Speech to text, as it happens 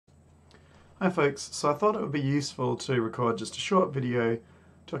Hi folks, so I thought it would be useful to record just a short video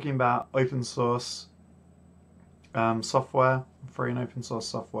talking about open source software, free and open source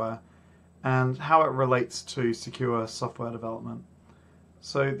software, and how it relates to secure software development.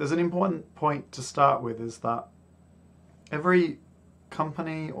 So there's an important point to start with, is that every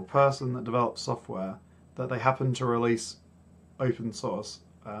company or person that develops software that they happen to release open source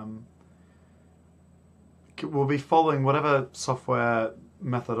will be following whatever software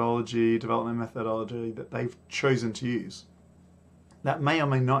methodology, development methodology that they've chosen to use. That may or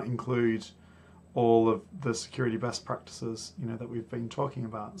may not include all of the security best practices, that we've been talking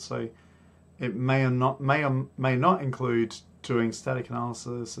about. So it may or may not include doing static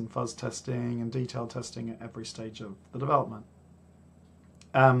analysis and fuzz testing and detailed testing at every stage of the development.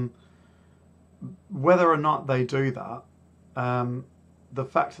 Whether or not they do that, the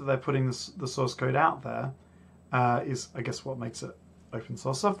fact that they're putting the source code out there is, I guess, what makes it open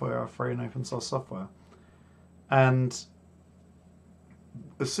source software, or free and open source software. And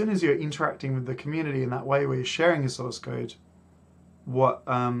as soon as you're interacting with the community in that way, where you're sharing your source code,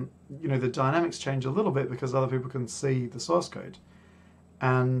 the dynamics change a little bit, because other people can see the source code.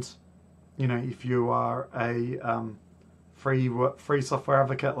 And if you are a free software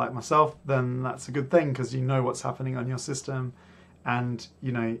advocate like myself, then that's a good thing, because you know what's happening on your system, and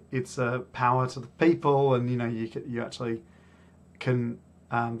it's a power to the people, and you actually can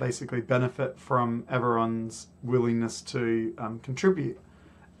basically benefit from everyone's willingness to contribute,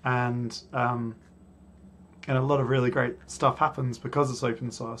 and a lot of really great stuff happens because it's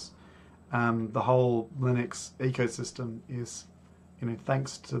open source. The whole Linux ecosystem is,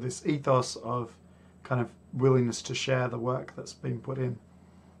 thanks to this ethos of kind of willingness to share the work that's been put in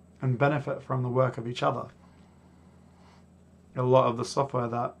and benefit from the work of each other. A lot of the software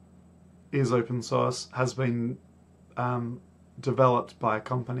that is open source has been developed by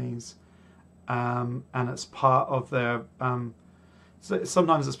companies, and it's part of their so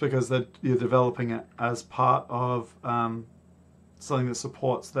sometimes it's because you're developing it as part of something that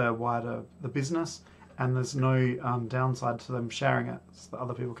supports the business, and there's no downside to them sharing it, so that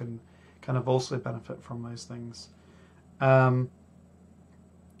other people can kind of also benefit from those things. And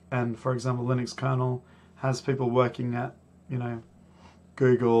for example, Linux kernel has people working at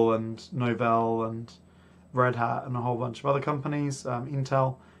Google and Novell and Red Hat and a whole bunch of other companies,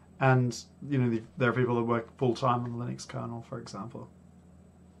 Intel, and there are people that work full-time on the Linux kernel, for example.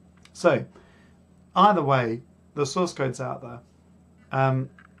 So either way, the source code's out there.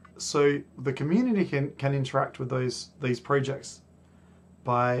 So the community can interact with these projects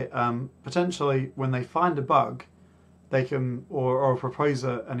by potentially, when they find a bug, they can or propose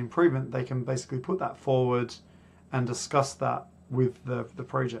an improvement, they can basically put that forward and discuss that with the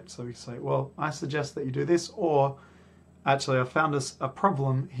project. So we say, well, I suggest that you do this, or actually I found a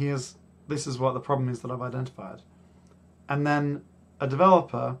problem, this is what the problem is that I've identified. And then a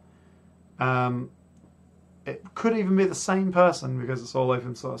developer, it could even be the same person, because it's all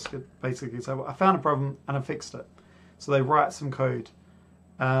open source, could basically say, well, I found a problem and I fixed it. So they write some code.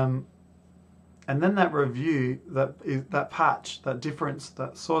 And then that review, that patch, that difference,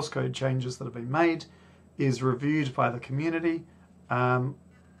 that source code changes that have been made is reviewed by the community.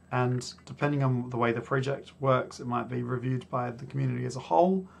 And depending on the way the project works, it might be reviewed by the community as a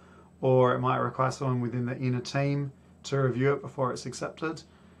whole, or it might require someone within the inner team to review it before it's accepted.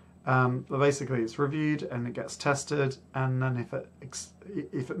 But basically it's reviewed and it gets tested, and then if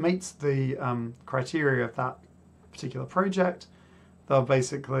it meets the criteria of that particular project, they'll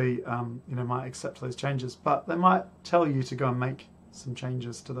basically might accept those changes, but they might tell you to go and make some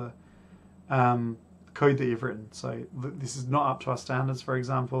changes to the code that you've written. So this is not up to our standards, for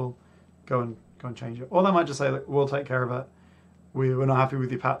example, go and change it. Or they might just say, look, we'll take care of it, we're not happy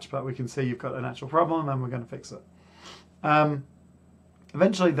with your patch, but we can see you've got an actual problem and we're going to fix it.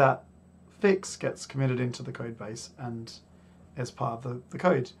 Eventually that fix gets committed into the code base and as part of the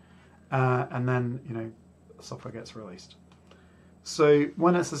code, and then the software gets released. So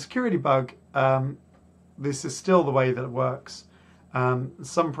when it's a security bug, this is still the way that it works.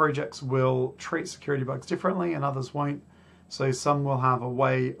 Some projects will treat security bugs differently and others won't. So some will have a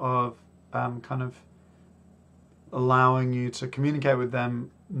way of kind of allowing you to communicate with them,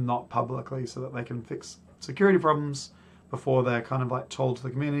 not publicly, so that they can fix security problems before they're kind of like told to the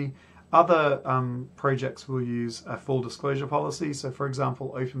community. Other projects will use a full disclosure policy. So for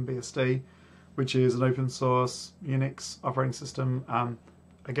example, OpenBSD, which is an open source Unix operating system, I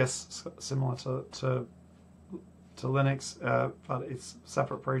guess similar to Linux, but it's a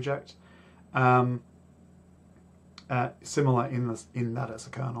separate project. Similar in that it's a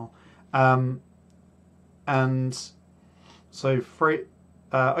kernel, and so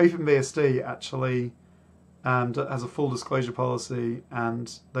OpenBSD actually has a full disclosure policy,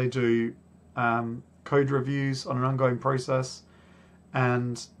 and they do code reviews on an ongoing process,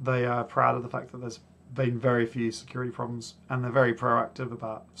 and they are proud of the fact that there's been very few security problems, and they're very proactive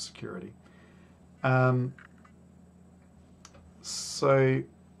about security. So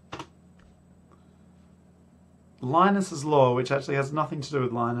Linus's law, which actually has nothing to do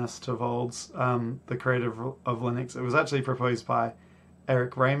with Linus Torvalds, the creator of Linux, it was actually proposed by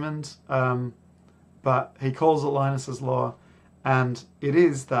Eric Raymond, but he calls it Linus's law, and it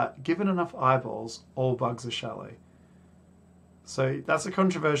is that given enough eyeballs, all bugs are shallow. So that's a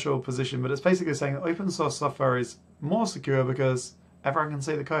controversial position, but it's basically saying that open source software is more secure because everyone can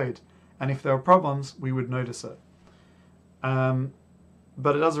see the code, and if there are problems, we would notice it.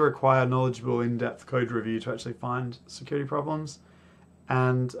 But it does require knowledgeable, in-depth code review to actually find security problems,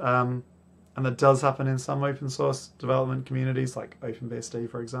 and that does happen in some open source development communities, like OpenBSD,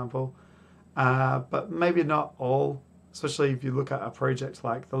 for example. But maybe not all, especially if you look at a project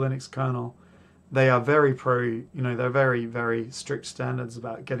like the Linux kernel. They are very they're very, very strict standards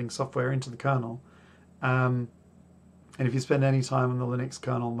about getting software into the kernel. And if you spend any time on the Linux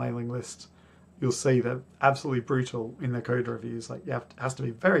kernel mailing list, you'll see they're absolutely brutal in their code reviews. Like, it has to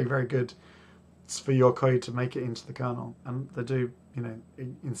be very, very good for your code to make it into the kernel. And they do,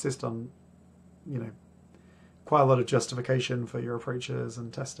 insist on, quite a lot of justification for your approaches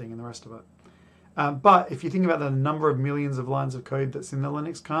and testing and the rest of it. But if you think about the number of millions of lines of code that's in the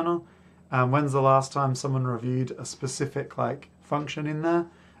Linux kernel, when's the last time someone reviewed a specific function in there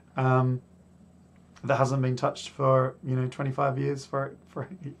that hasn't been touched for 25 years, for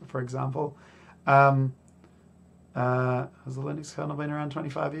example? Has the Linux kernel been around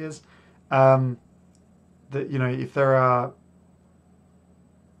 25 years? If there are,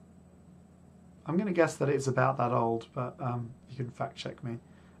 I'm going to guess that it's about that old, but you can fact check me.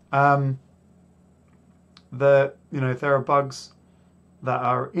 If there are bugs that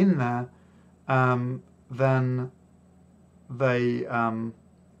are in there, then they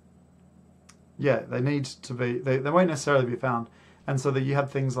they need to be, they won't necessarily be found, and so that you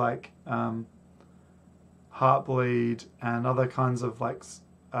have things like Heartbleed and other kinds of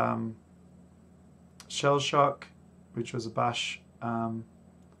shell shock, which was a bash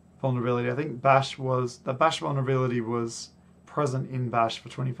vulnerability. I think the bash vulnerability was present in bash for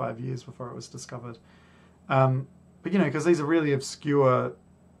 25 years before it was discovered. But because these are really obscure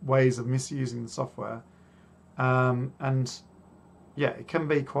ways of misusing the software, and it can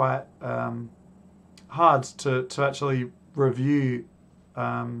be quite hard to actually review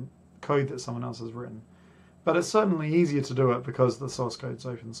code that someone else has written. But it's certainly easier to do it because the source code's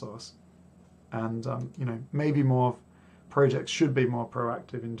open source, and maybe more projects should be more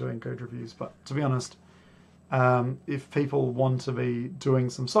proactive in doing code reviews. But to be honest, if people want to be doing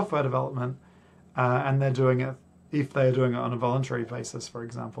some software development and they're doing it, if they're doing it on a voluntary basis, for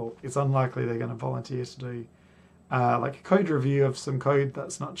example, it's unlikely they're going to volunteer to do a code review of some code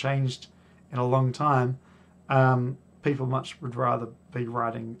that's not changed in a long time. People much would rather be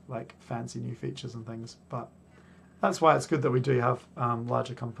writing fancy new features and things. But that's why it's good that we do have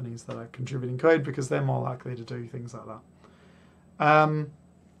larger companies that are contributing code, because they're more likely to do things like that.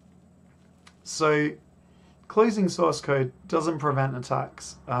 So closing source code doesn't prevent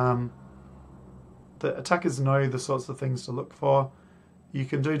attacks. The attackers know the sorts of things to look for. You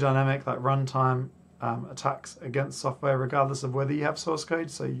can do dynamic runtime attacks against software regardless of whether you have source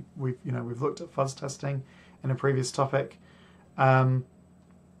code. So we've looked at fuzz testing in a previous topic. You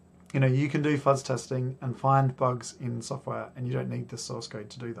can do fuzz testing and find bugs in software, and you don't need the source code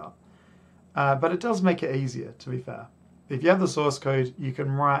to do that. But it does make it easier, to be fair. If you have the source code, you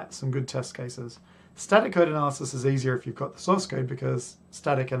can write some good test cases. Static code analysis is easier if you've got the source code, because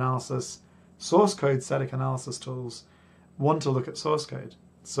source code static analysis tools want to look at source code.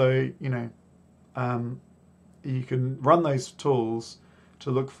 So, you can run those tools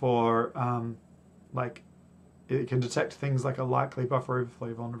to look for, it can detect things like a likely buffer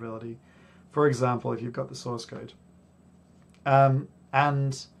overflow vulnerability, for example, if you've got the source code.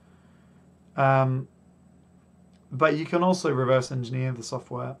 But you can also reverse engineer the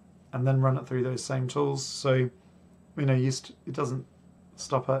software and then run it through those same tools. So, it doesn't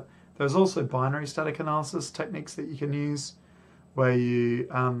stop it. There's also binary static analysis techniques that you can use, where you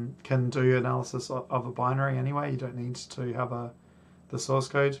can do analysis of a binary anyway. You don't need to have the source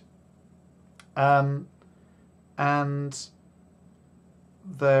code. And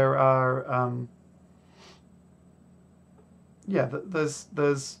there are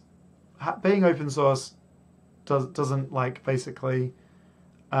there's being open source doesn't basically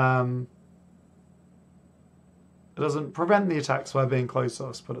It doesn't prevent the attacks by being closed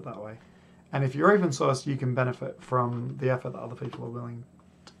source, put it that way. And if you're open source, you can benefit from the effort that other people are willing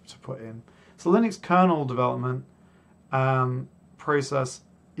to put in. So Linux kernel development process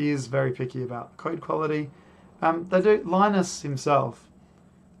is very picky about code quality. Linus himself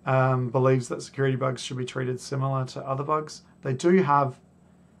believes that security bugs should be treated similar to other bugs. They do have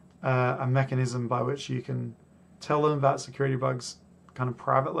a mechanism by which you can tell them about security bugs kind of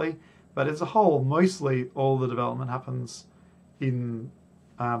privately, but as a whole, mostly all the development happens in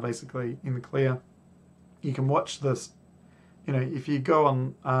basically in the clear. You can watch this, if you go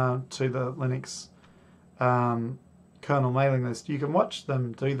on to the Linux kernel mailing list, you can watch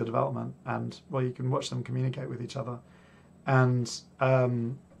them do the development, and you can watch them communicate with each other, and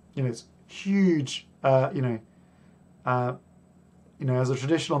it's huge. As a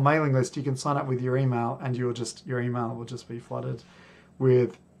traditional mailing list, you can sign up with your email, and your email will just be flooded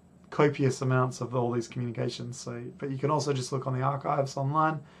with copious amounts of all these communications. So, but you can also just look on the archives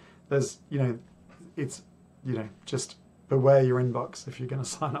online. There's, it's, just beware your inbox if you're going to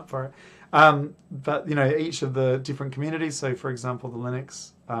sign up for it. But each of the different communities. So, for example, the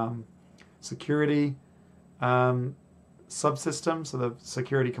Linux security subsystem. So the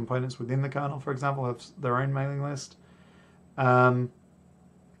security components within the kernel, for example, have their own mailing list. And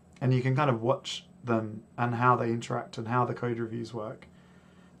you can kind of watch them and how they interact and how the code reviews work.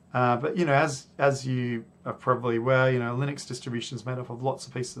 But as you are probably aware, Linux distribution is made up of lots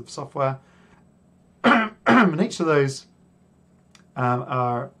of pieces of software, and each of those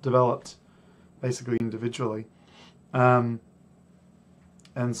are developed basically individually. And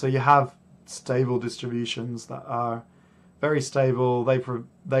so you have stable distributions that are very stable.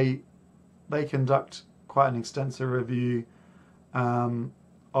 They conduct quite an extensive review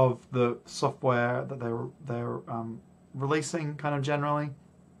of the software that they're releasing, kind of generally.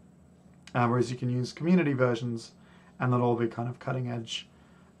 Whereas you can use community versions, and that'll all be kind of cutting edge,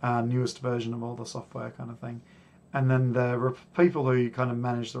 newest version of all the software kind of thing. And then there are people who kind of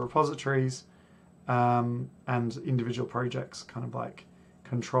manage the repositories, and individual projects kind of like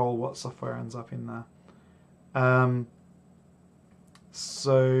control what software ends up in there. And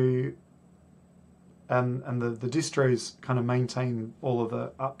the distros kind of maintain all of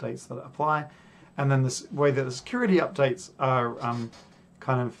the updates that apply. And then the way that the security updates are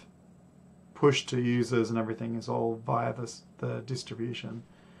kind of pushed to users and everything is all via the distribution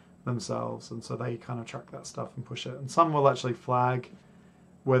themselves. And so they kind of track that stuff and push it. And some will actually flag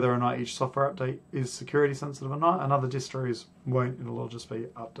whether or not each software update is security sensitive or not, and other distros won't. It'll all just be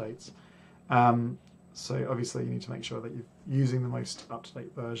updates. So obviously you need to make sure that you're using the most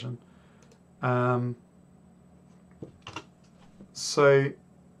up-to-date version. So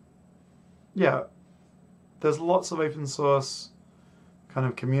yeah, there's lots of open source kind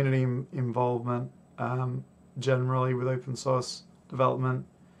of community involvement generally with open source development.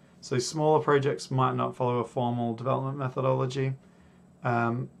 So smaller projects might not follow a formal development methodology,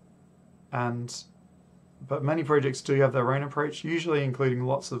 but many projects do have their own approach, usually including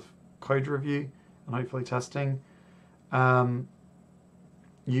lots of code review and hopefully testing.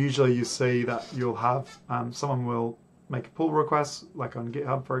 Usually you see that you'll have someone will make a pull request, like on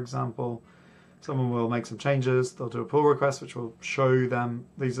GitHub, for example. Someone will make some changes. They'll do a pull request, which will show them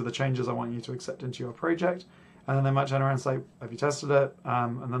these are the changes I want you to accept into your project. And then they might turn around and say, have you tested it?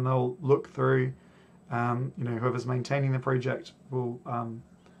 And then they'll look through, whoever's maintaining the project will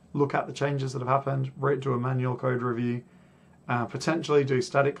look at the changes that have happened, do a manual code review, potentially do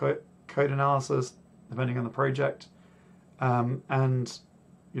static code analysis, depending on the project, and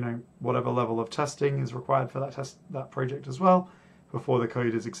whatever level of testing is required for that project as well, before the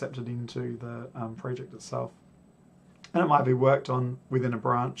code is accepted into the project itself. And it might be worked on within a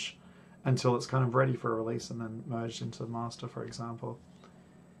branch until it's kind of ready for a release and then merged into the master, for example.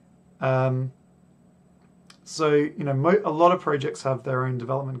 So, a lot of projects have their own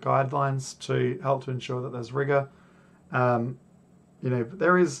development guidelines to help to ensure that there's rigor. But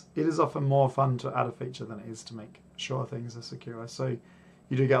it is often more fun to add a feature than it is to make sure things are secure. So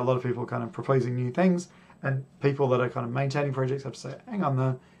you do get a lot of people kind of proposing new things, and people that are kind of maintaining projects have to say, hang on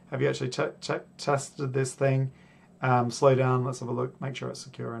there, have you actually tested this thing? Slow down, let's have a look, make sure it's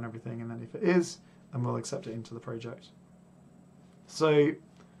secure and everything, and then if it is, then we'll accept it into the project. So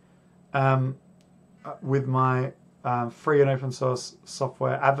with my free and open source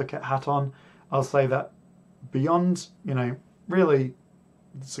software advocate hat on, I'll say that beyond, really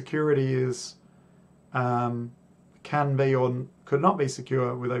security is can be or could not be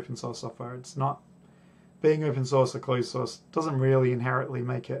secure with open source software. It's not being open source or closed source doesn't really inherently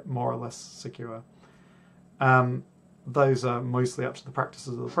make it more or less secure. Those are mostly up to the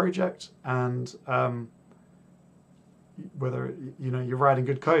practices of the project, and whether you're writing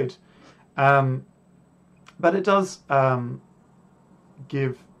good code. But it does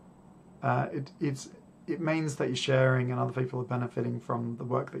give it means that you're sharing and other people are benefiting from the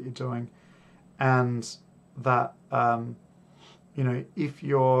work that you're doing, and that if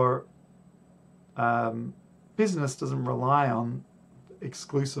your business doesn't rely on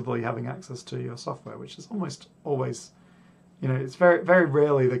exclusively having access to your software, which is almost always, it's very, very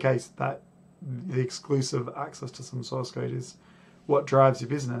rarely the case that the exclusive access to some source code is what drives your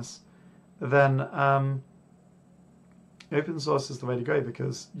business, then open source is the way to go,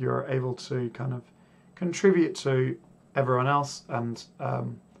 because you're able to kind of contribute to everyone else, and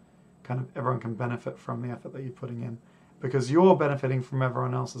kind of everyone can benefit from the effort that you're putting in, because you're benefiting from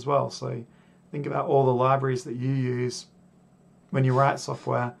everyone else as well. So think about all the libraries that you use when you write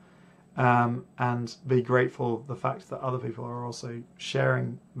software, and be grateful the fact that other people are also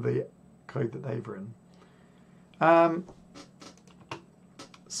sharing the code that they've written.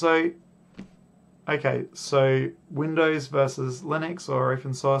 So Windows versus Linux or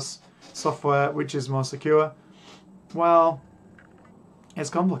open source software, which is more secure? Well, it's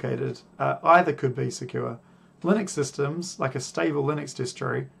complicated. Either could be secure. Linux systems, like a stable Linux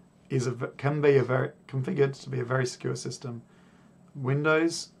distro, can be configured to be a very secure system.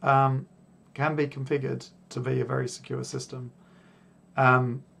 Windows can be configured to be a very secure system.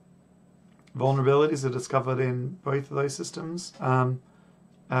 Vulnerabilities are discovered in both of those systems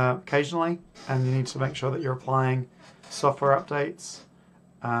occasionally, and you need to make sure that you're applying software updates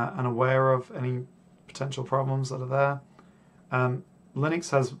and aware of any potential problems that are there.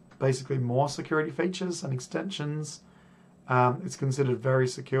 Linux has basically more security features and extensions. It's considered very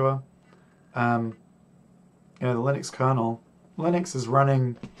secure. The Linux kernel. Linux is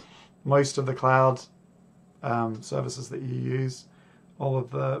running most of the cloud services that you use. All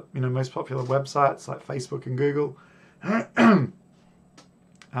of the most popular websites like Facebook and Google,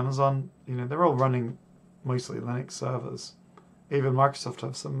 Amazon. They're all running mostly Linux servers. Even Microsoft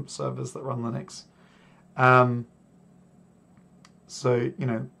have some servers that run Linux. But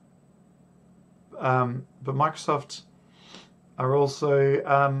Microsoft are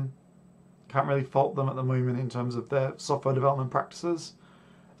also can't really fault them at the moment in terms of their software development practices.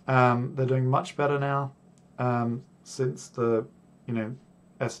 They're doing much better now since the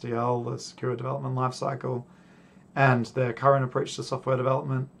SDL, the Secure Development Lifecycle, and their current approach to software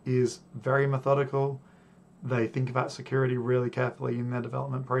development is very methodical. They think about security really carefully in their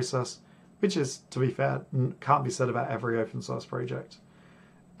development process, which is, to be fair, can't be said about every open source project.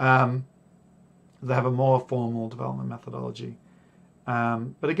 They have a more formal development methodology.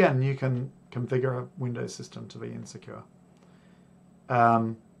 But again, you can configure a Windows system to be insecure.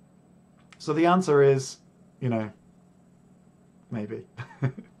 So the answer is, maybe.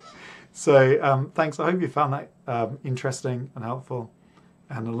 So thanks. I hope you found that interesting and helpful,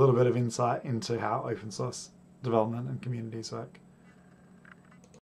 and a little bit of insight into how open source development and communities work.